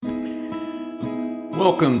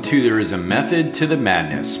Welcome to There Is a Method to the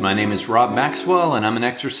Madness. My name is Rob Maxwell, and I'm an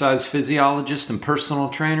exercise physiologist and personal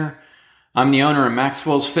trainer. I'm the owner of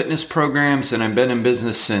Maxwell's Fitness Programs, and I've been in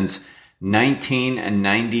business since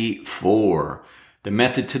 1994. The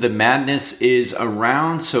method to the madness is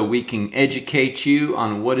around so we can educate you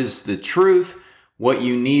on what is the truth, what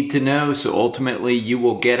you need to know, so ultimately you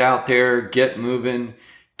will get out there, get moving,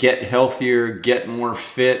 get healthier, get more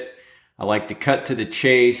fit. I like to cut to the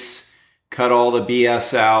chase, cut all the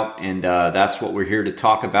BS out, and that's what we're here to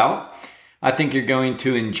talk about. I think you're going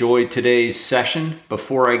to enjoy today's session.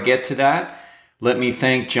 Before I get to that, let me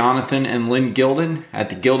thank Jonathan and Lyn Gildon at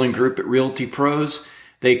the Gildon Group at Realty Pros.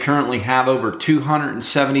 They currently have over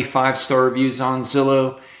 275-star reviews on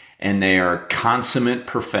Zillow, and they are consummate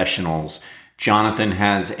professionals. Jonathan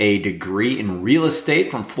has a degree in real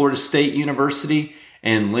estate from Florida State University,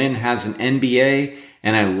 and Lyn has an MBA.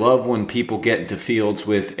 And I love when people get into fields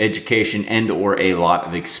with education and or a lot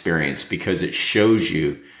of experience because it shows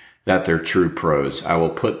you that they're true pros. I will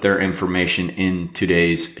put their information in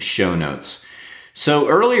today's show notes. So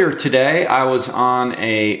earlier today, I was on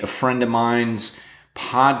a friend of mine's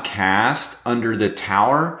podcast, Under the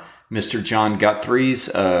Tower, Mr. John Guthrie's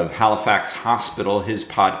of Halifax Hospital, his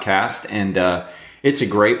podcast. And it's a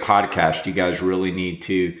great podcast. You guys really need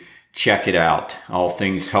to check it out. All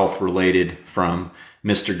things health related from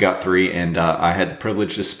Mr. Guthrie, and I had the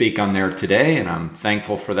privilege to speak on there today, and I'm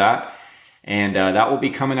thankful for that. And that will be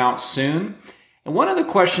coming out soon. And one of the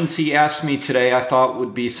questions he asked me today, I thought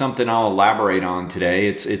would be something I'll elaborate on today.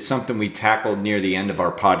 It's something we tackled near the end of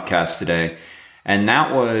our podcast today, and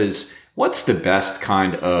that was, what's the best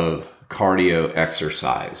kind of cardio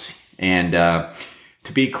exercise? And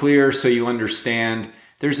to be clear, so you understand,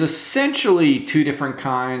 there's essentially two different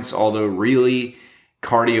kinds, although really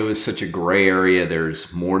cardio is such a gray area.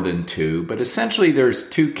 There's more than two, but essentially there's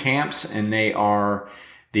two camps, and they are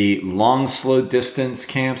the long, slow distance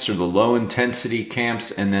camps or the low intensity camps.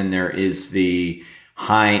 And then there is the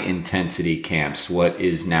high intensity camps, what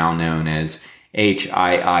is now known as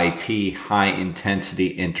HIIT, high intensity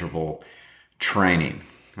interval training.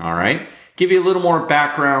 All right. Give you a little more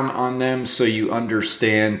background on them so you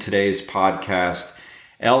understand today's podcast.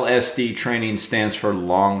 LSD training stands for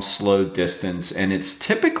long, slow distance, and it's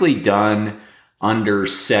typically done under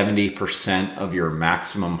 70% of your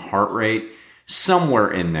maximum heart rate,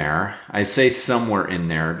 somewhere in there. I say somewhere in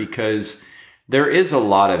there because there is a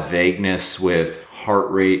lot of vagueness with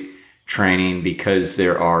heart rate training because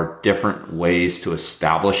there are different ways to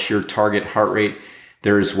establish your target heart rate.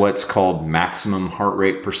 There's what's called maximum heart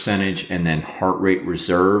rate percentage and then heart rate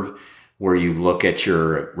reserve, where you look at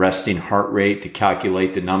your resting heart rate to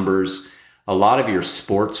calculate the numbers. A lot of your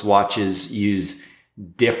sports watches use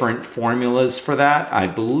different formulas for that. I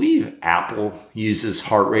believe Apple uses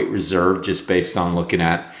heart rate reserve just based on looking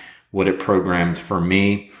at what it programmed for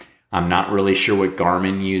me. I'm not really sure what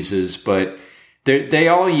Garmin uses, but they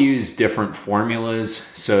all use different formulas.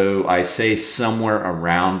 So I say somewhere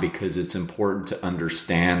around because it's important to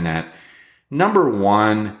understand that, number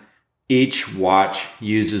one, each watch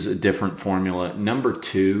uses a different formula. Number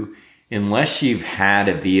two, unless you've had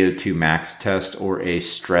a VO2 max test or a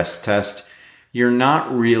stress test, you're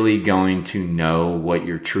not really going to know what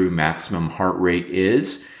your true maximum heart rate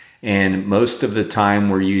is. And most of the time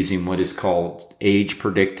we're using what is called age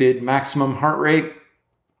predicted maximum heart rate,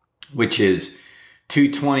 which is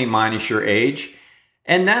 220 minus your age.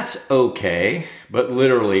 And that's okay, but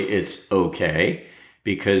literally it's okay,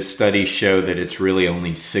 because studies show that it's really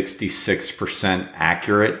only 66%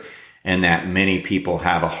 accurate and that many people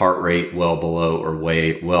have a heart rate well below or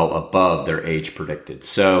way well above their age predicted.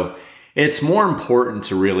 So it's more important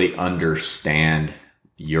to really understand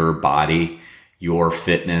your body, your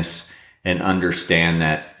fitness, and understand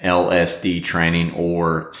that LSD training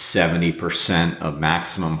or 70% of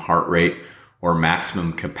maximum heart rate or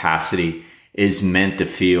maximum capacity is meant to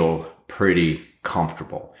feel pretty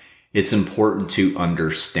comfortable. It's important to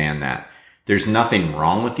understand that. There's nothing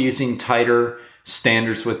wrong with using tighter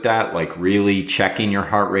standards with that, like really checking your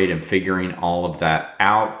heart rate and figuring all of that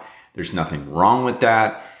out. There's nothing wrong with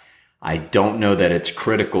that. I don't know that it's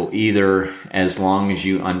critical either, as long as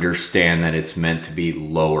you understand that it's meant to be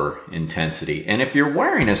lower intensity. And if you're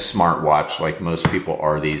wearing a smartwatch like most people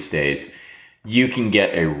are these days, you can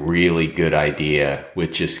get a really good idea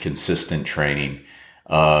with just consistent training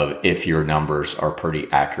of if your numbers are pretty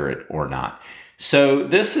accurate or not. So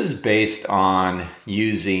this is based on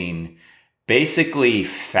using basically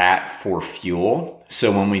fat for fuel.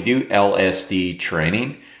 So when we do LSD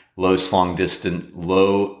training, long,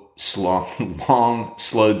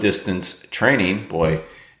 slow distance training, boy,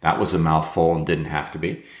 that was a mouthful and didn't have to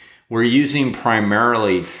be. we're using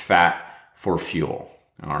primarily fat for fuel.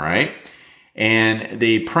 All right. And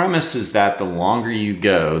the premise is that the longer you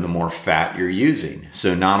go, the more fat you're using.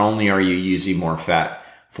 So not only are you using more fat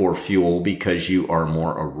for fuel because you are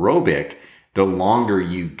more aerobic, the longer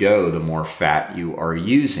you go, the more fat you are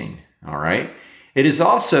using. All right. It is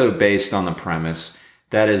also based on the premise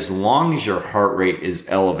that as long as your heart rate is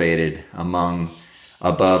elevated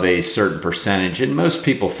above a certain percentage, and most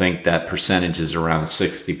people think that percentage is around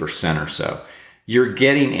 60% or so, you're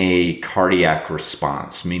getting a cardiac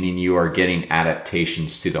response, meaning you are getting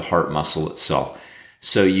adaptations to the heart muscle itself.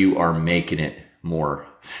 So you are making it more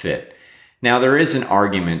fit. Now, there is an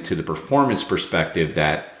argument to the performance perspective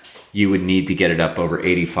that you would need to get it up over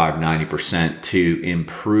 85, 90% to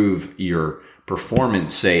improve your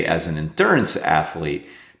performance, say, as an endurance athlete.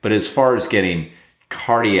 But as far as getting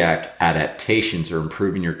cardiac adaptations or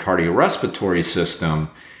improving your cardiorespiratory system,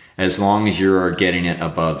 as long as you are getting it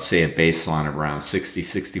above, say, a baseline of around 60,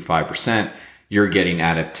 65%, you're getting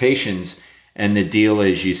adaptations. And the deal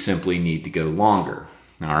is you simply need to go longer.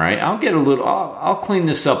 All right. I'll clean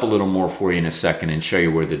this up a little more for you in a second and show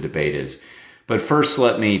you where the debate is. But first,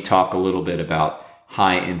 let me talk a little bit about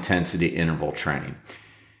high intensity interval training.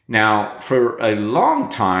 Now, for a long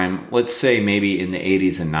time, let's say maybe in the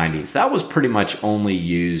 80s and 90s, that was pretty much only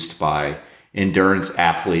used by endurance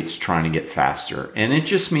athletes trying to get faster. And it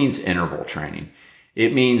just means interval training.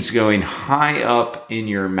 It means going high up in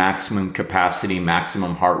your maximum capacity,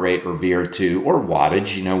 maximum heart rate, or VO2, or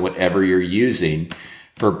wattage, whatever you're using,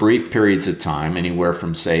 for brief periods of time, anywhere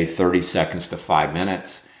from, say, 30 seconds to 5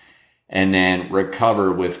 minutes, and then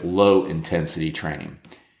recover with low intensity training.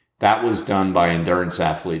 That was done by endurance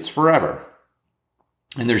athletes forever.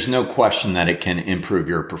 And there's no question that it can improve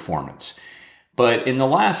your performance. But in the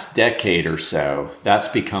last decade or so, that's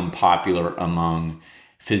become popular among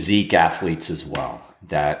physique athletes as well.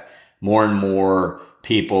 That more and more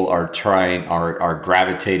people are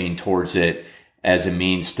gravitating towards it as a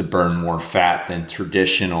means to burn more fat than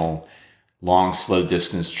traditional long, slow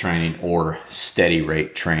distance training, or steady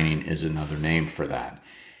rate training is another name for that.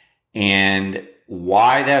 And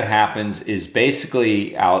why that happens is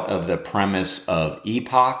basically out of the premise of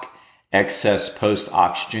EPOC, excess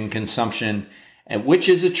post-oxygen consumption, which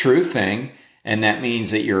is a true thing. And that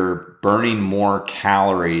means that you're burning more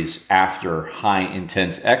calories after high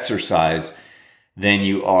intense exercise than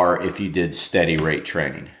you are if you did steady rate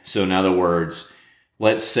training. So in other words,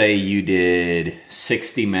 let's say you did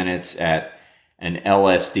 60 minutes at an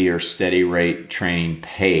LSD or steady rate training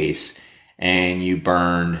pace and you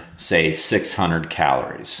burned, say, 600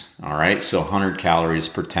 calories. All right, so 100 calories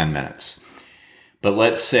per 10 minutes. But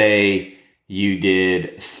let's say you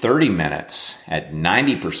did 30 minutes at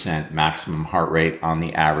 90% maximum heart rate on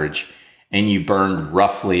the average, and you burned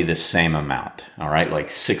roughly the same amount. All right, like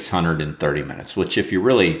 630 minutes, which if you're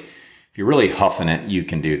really huffing it, you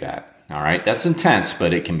can do that. All right, that's intense,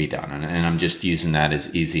 but it can be done. And I'm just using that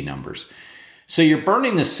as easy numbers. So you're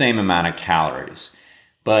burning the same amount of calories.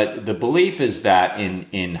 But the belief is that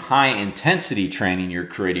in high intensity training, you're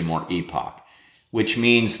creating more EPOC, which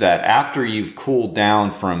means that after you've cooled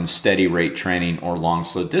down from steady rate training or long,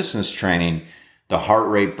 slow distance training, the heart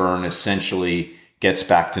rate burn essentially gets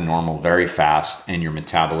back to normal very fast and your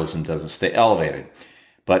metabolism doesn't stay elevated.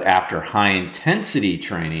 But after high intensity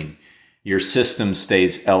training, your system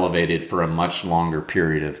stays elevated for a much longer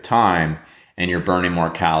period of time and you're burning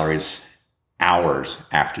more calories hours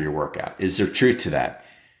after your workout. Is there truth to that?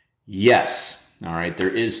 Yes. All right. There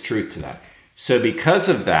is truth to that. So because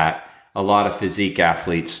of that, a lot of physique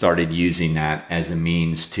athletes started using that as a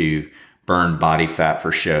means to burn body fat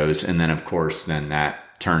for shows. And then, of course, that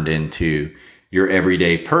turned into your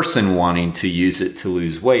everyday person wanting to use it to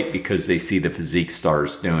lose weight because they see the physique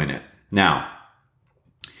stars doing it. Now,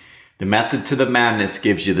 the method to the madness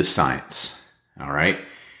gives you the science. All right.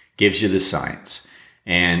 Gives you the science.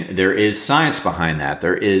 And there is science behind that.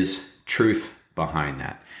 There is truth behind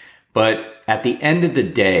that. But at the end of the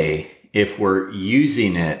day, if we're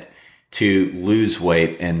using it to lose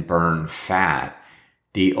weight and burn fat,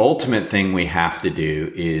 the ultimate thing we have to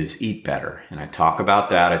do is eat better. And I talk about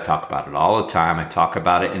that. I talk about it all the time. I talk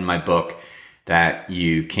about it in my book that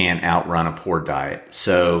you can't outrun a poor diet.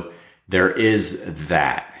 So there is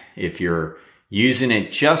that. If you're using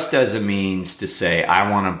it just as a means to say, I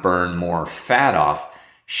want to burn more fat off,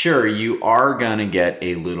 sure, you are going to get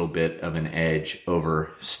a little bit of an edge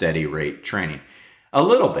over steady rate training. A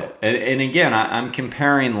little bit. And again, I'm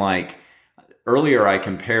comparing earlier I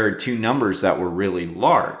compared two numbers that were really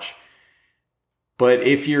large. But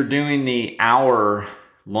if you're doing the hour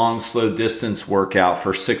long, slow distance workout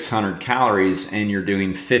for 600 calories and you're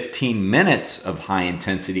doing 15 minutes of high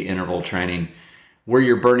intensity interval training where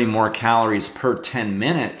you're burning more calories per 10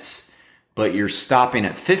 minutes, but you're stopping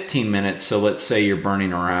at 15 minutes. So let's say you're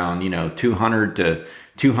burning around, 200 to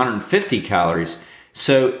 250 calories.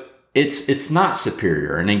 So it's not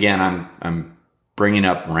superior. And again, I'm bringing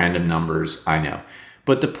up random numbers, I know.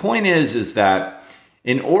 But the point is that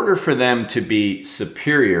in order for them to be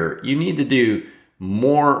superior, you need to do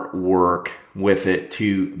more work with it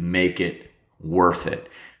to make it worth it.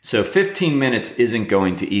 So 15 minutes isn't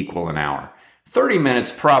going to equal an hour. 30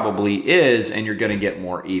 minutes probably is, and you're going to get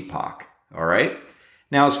more epoch. All right.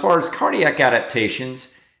 Now, as far as cardiac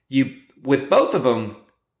adaptations, with both of them,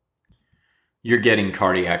 you're getting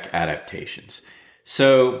cardiac adaptations.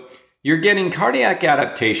 So you're getting cardiac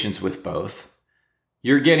adaptations with both.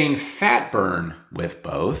 You're getting fat burn with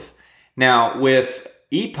both. Now, with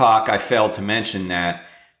epoch, I failed to mention that,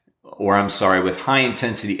 with high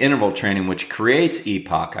intensity interval training, which creates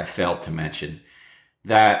epoch, I failed to mention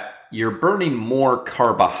that you're burning more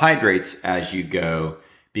carbohydrates as you go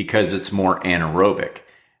because it's more anaerobic.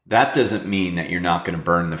 That doesn't mean that you're not going to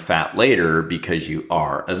burn the fat later, because you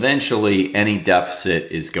are. Eventually, any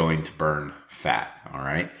deficit is going to burn fat, all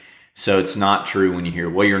right? So it's not true when you hear,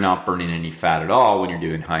 well, you're not burning any fat at all when you're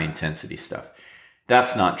doing high intensity stuff.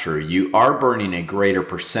 That's not true. You are burning a greater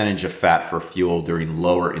percentage of fat for fuel during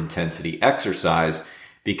lower intensity exercise,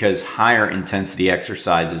 because higher intensity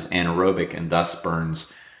exercise is anaerobic and thus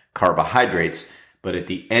burns carbohydrates. But at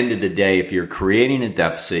the end of the day, if you're creating a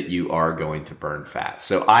deficit, you are going to burn fat.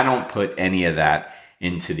 So I don't put any of that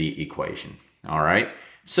into the equation. All right.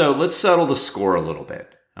 So let's settle the score a little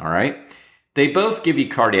bit. All right. They both give you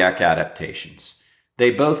cardiac adaptations.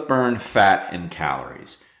 They both burn fat and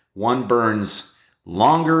calories. One burns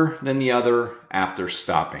longer than the other after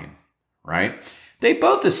stopping, right? They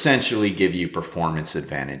both essentially give you performance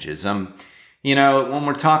advantages. When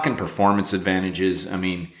we're talking performance advantages,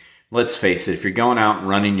 let's face it, if you're going out and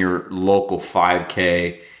running your local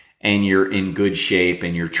 5K and you're in good shape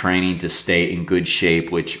and you're training to stay in good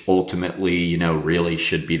shape, which ultimately, really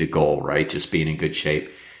should be the goal, right? Just being in good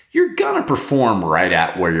shape. You're going to perform right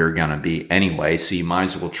at where you're going to be anyway, so you might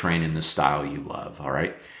as well train in the style you love, all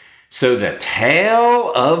right? So the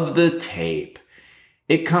tail of the tape,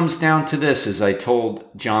 it comes down to this, as I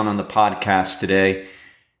told John on the podcast today.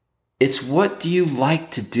 It's what do you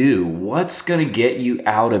like to do? What's going to get you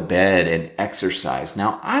out of bed and exercise?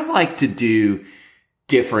 Now, I like to do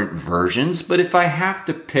different versions, but if I have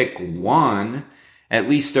to pick one, at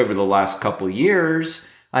least over the last couple years,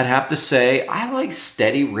 I'd have to say I like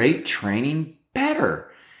steady rate training better.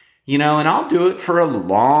 And I'll do it for a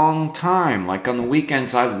long time. Like on the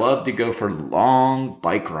weekends, I love to go for long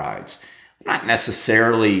bike rides. Not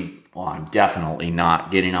necessarily, I'm definitely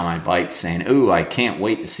not getting on my bike saying, ooh, I can't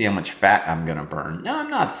wait to see how much fat I'm going to burn. No, I'm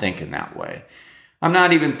not thinking that way. I'm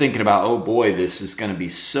not even thinking about, oh boy, this is going to be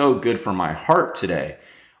so good for my heart today.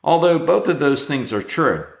 Although both of those things are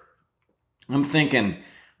true. I'm thinking,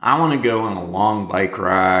 I want to go on a long bike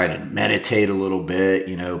ride and meditate a little bit,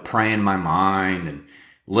 pray in my mind and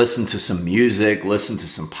listen to some music, listen to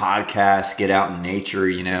some podcasts, get out in nature,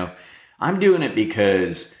 I'm doing it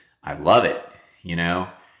because I love it,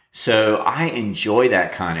 So I enjoy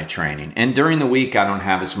that kind of training. And during the week, I don't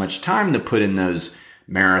have as much time to put in those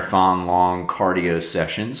marathon long cardio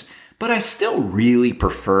sessions, but I still really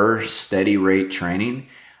prefer steady rate training.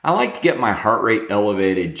 I like to get my heart rate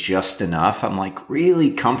elevated just enough. I'm like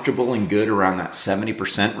really comfortable and good around that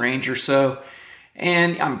 70% range or so.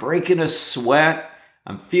 And I'm breaking a sweat.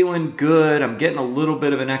 I'm feeling good. I'm getting a little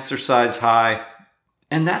bit of an exercise high.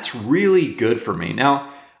 And that's really good for me.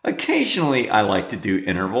 Now, occasionally I like to do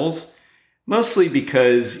intervals, mostly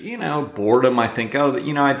because, boredom. I think,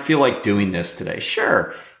 I'd feel like doing this today.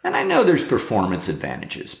 Sure. And I know there's performance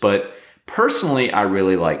advantages, but personally, I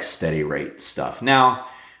really like steady rate stuff. Now,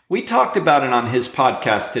 we talked about it on his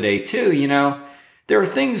podcast today too. There are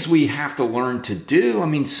things we have to learn to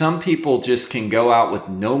do. Some people just can go out with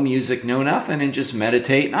no music, no nothing, and just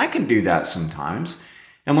meditate. And I can do that sometimes.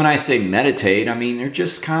 And when I say meditate, they're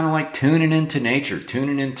just kind of like tuning into nature,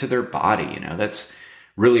 tuning into their body. That's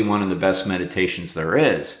really one of the best meditations there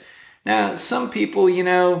is. Now, some people,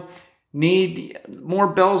 need more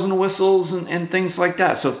bells and whistles and things like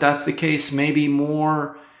that. So if that's the case, maybe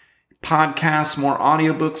more podcasts, more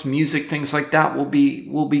audiobooks, music, things like that will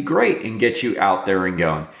be great and get you out there and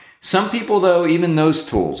going. Some people, though, even those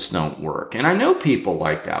tools don't work. And I know people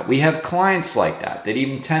like that. We have clients like that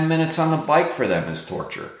even 10 minutes on the bike for them is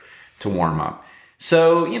torture to warm up.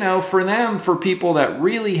 So, for them, for people that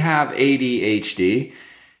really have ADHD,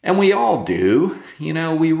 And we all do,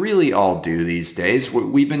 we really all do these days.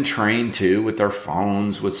 We've been trained to with our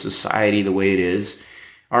phones, with society the way it is.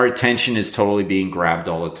 Our attention is totally being grabbed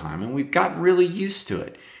all the time, and we've gotten really used to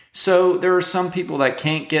it. So there are some people that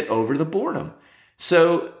can't get over the boredom.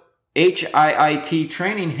 So HIIT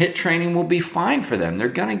training, HITT training will be fine for them. They're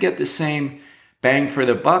going to get the same bang for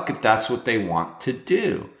the buck if that's what they want to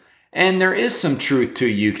do. And there is some truth to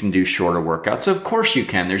you can do shorter workouts. Of course you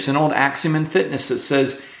can. There's an old axiom in fitness that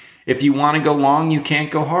says if you want to go long, you can't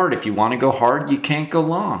go hard. If you want to go hard, you can't go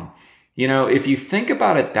long. If you think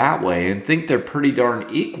about it that way and think they're pretty darn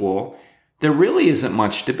equal, there really isn't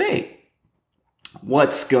much debate.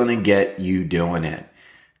 What's going to get you doing it?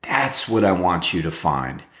 That's what I want you to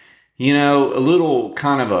find. A little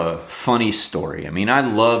kind of a funny story. I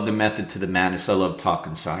love the method to the madness. I love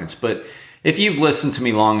talking science. But if you've listened to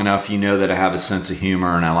me long enough, you know that I have a sense of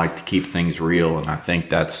humor and I like to keep things real. And I think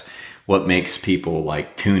that's what makes people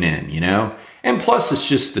tune in, And plus, it's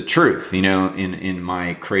just the truth, in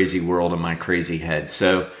my crazy world and my crazy head.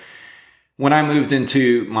 So when I moved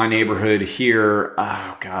into my neighborhood here,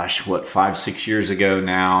 5-6 years ago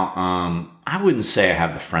now, I wouldn't say I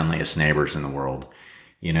have the friendliest neighbors in the world.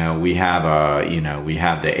 We have we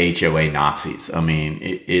have the HOA Nazis.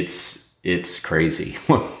 It's crazy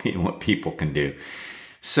what people can do.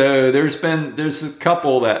 So there's a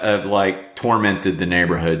couple that have tormented the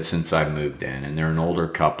neighborhood since I moved in, and they're an older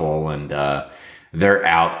couple, and they're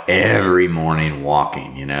out every morning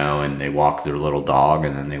walking, and they walk their little dog,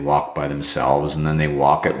 and then they walk by themselves, and then they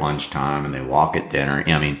walk at lunchtime, and they walk at dinner.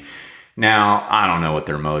 Now, I don't know what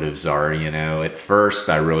their motives are. At first,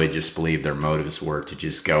 I really just believe their motives were to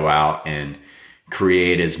just go out and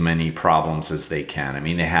create as many problems as they can.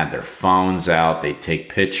 They had their phones out. They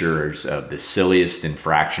take pictures of the silliest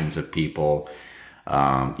infractions of people.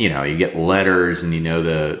 You get letters and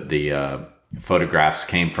the photographs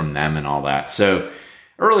came from them and all that. So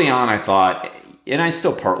early on, I thought, and I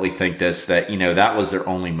still partly think this, that, that was their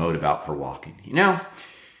only motive out for walking,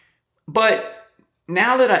 But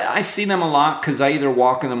now that I see them a lot, because I either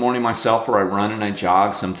walk in the morning myself or I run and I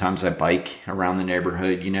jog. Sometimes I bike around the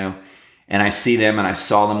neighborhood, and I see them, and I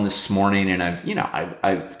saw them this morning, and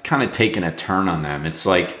I've kind of taken a turn on them. It's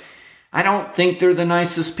I don't think they're the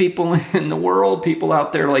nicest people in the world, people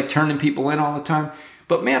out there turning people in all the time.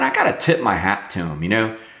 But man, I got to tip my hat to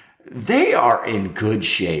them, They are in good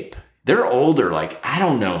shape. They're older, I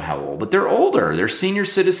don't know how old, but they're older. They're senior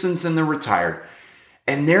citizens and they're retired.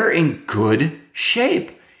 And they're in good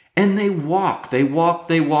shape. And they walk. They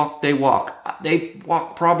walk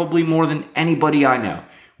probably more than anybody I know.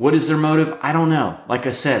 What is their motive? I don't know. Like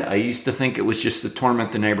I said, I used to think it was just to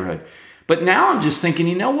torment the neighborhood. But now I'm just thinking,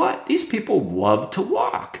 you know what? These people love to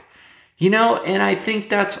walk. And I think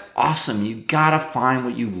that's awesome. You got to find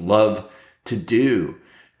what you love to do.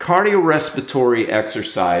 Cardiorespiratory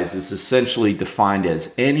exercise is essentially defined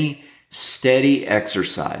as any steady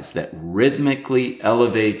exercise that rhythmically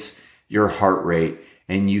elevates your heart rate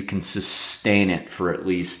and you can sustain it for at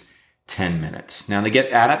least 10 minutes. Now, to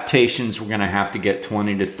get adaptations, we're going to have to get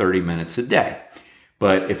 20 to 30 minutes a day.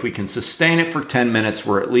 But if we can sustain it for 10 minutes,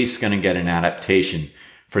 we're at least going to get an adaptation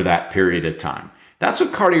for that period of time. That's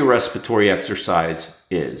what cardiorespiratory exercise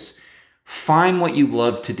is. Find what you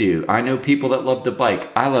love to do. I know people that love to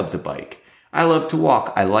bike. I love to bike. I love to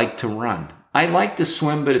walk. I like to run. I like to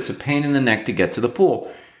swim, but it's a pain in the neck to get to the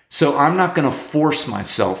pool. So I'm not going to force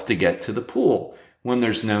myself to get to the pool when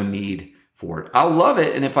there's no need for it. I'll love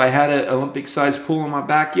it. And if I had an Olympic-sized pool in my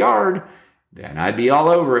backyard, then I'd be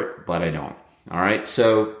all over it, but I don't. All right.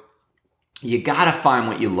 So you got to find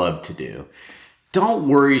what you love to do. Don't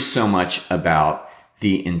worry so much about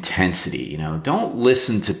the intensity. Don't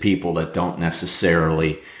listen to people that don't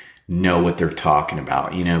necessarily know what they're talking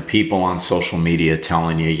about. People on social media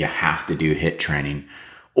telling you have to do HITT training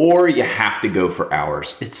or you have to go for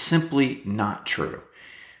hours. It's simply not true.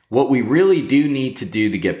 What we really do need to do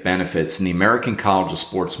to get benefits, and the American College of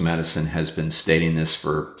Sports Medicine has been stating this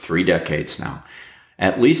for 3 decades now,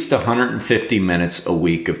 at least 150 minutes a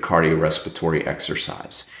week of cardiorespiratory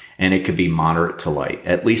exercise. And it could be moderate to light,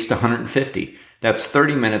 at least 150. That's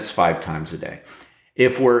 30 minutes 5 times a day.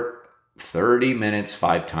 If we're 30 minutes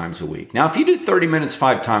 5 times a week. Now, if you do 30 minutes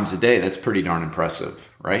 5 times a day, that's pretty darn impressive,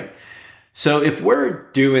 right? So if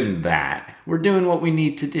we're doing that, we're doing what we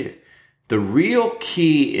need to do. The real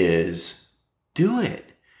key is do it.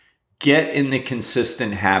 Get in the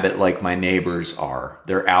consistent habit like my neighbors are.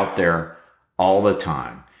 They're out there all the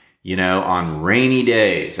time. On rainy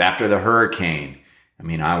days after the hurricane.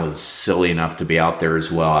 I was silly enough to be out there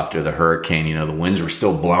as well after the hurricane. The winds were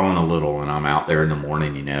still blowing a little and I'm out there in the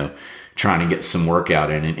morning, trying to get some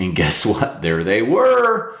workout in. And guess what? There they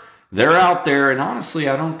were. They're out there. And honestly,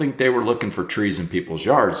 I don't think they were looking for trees in people's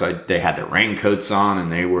yards. They had their raincoats on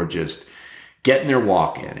and they were just getting their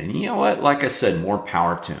walk in. And you know what? Like I said, more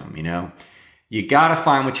power to them. You got to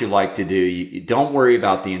find what you like to do. You don't worry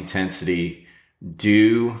about the intensity.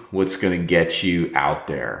 Do what's going to get you out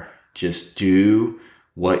there. Just do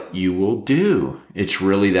what you will do. It's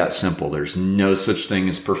really that simple. There's no such thing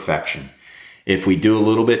as perfection. If we do a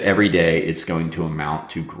little bit every day, it's going to amount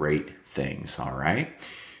to great things. All right.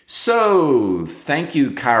 So thank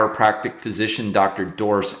you, Chiropractic Physician Dr.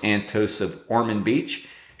 Doris Antos of Ormond Beach.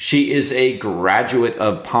 She is a graduate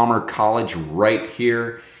of Palmer College right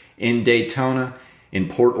here in Daytona, in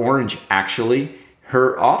Port Orange, actually.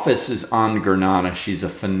 Her office is on Granada. She's a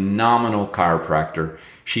phenomenal chiropractor.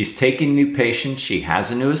 She's taking new patients. She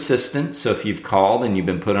has a new assistant. So if you've called and you've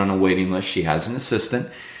been put on a waiting list, she has an assistant.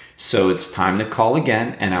 So it's time to call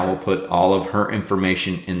again, and I will put all of her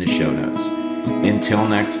information in the show notes. Until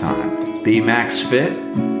next time, be max fit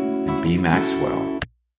and be max well.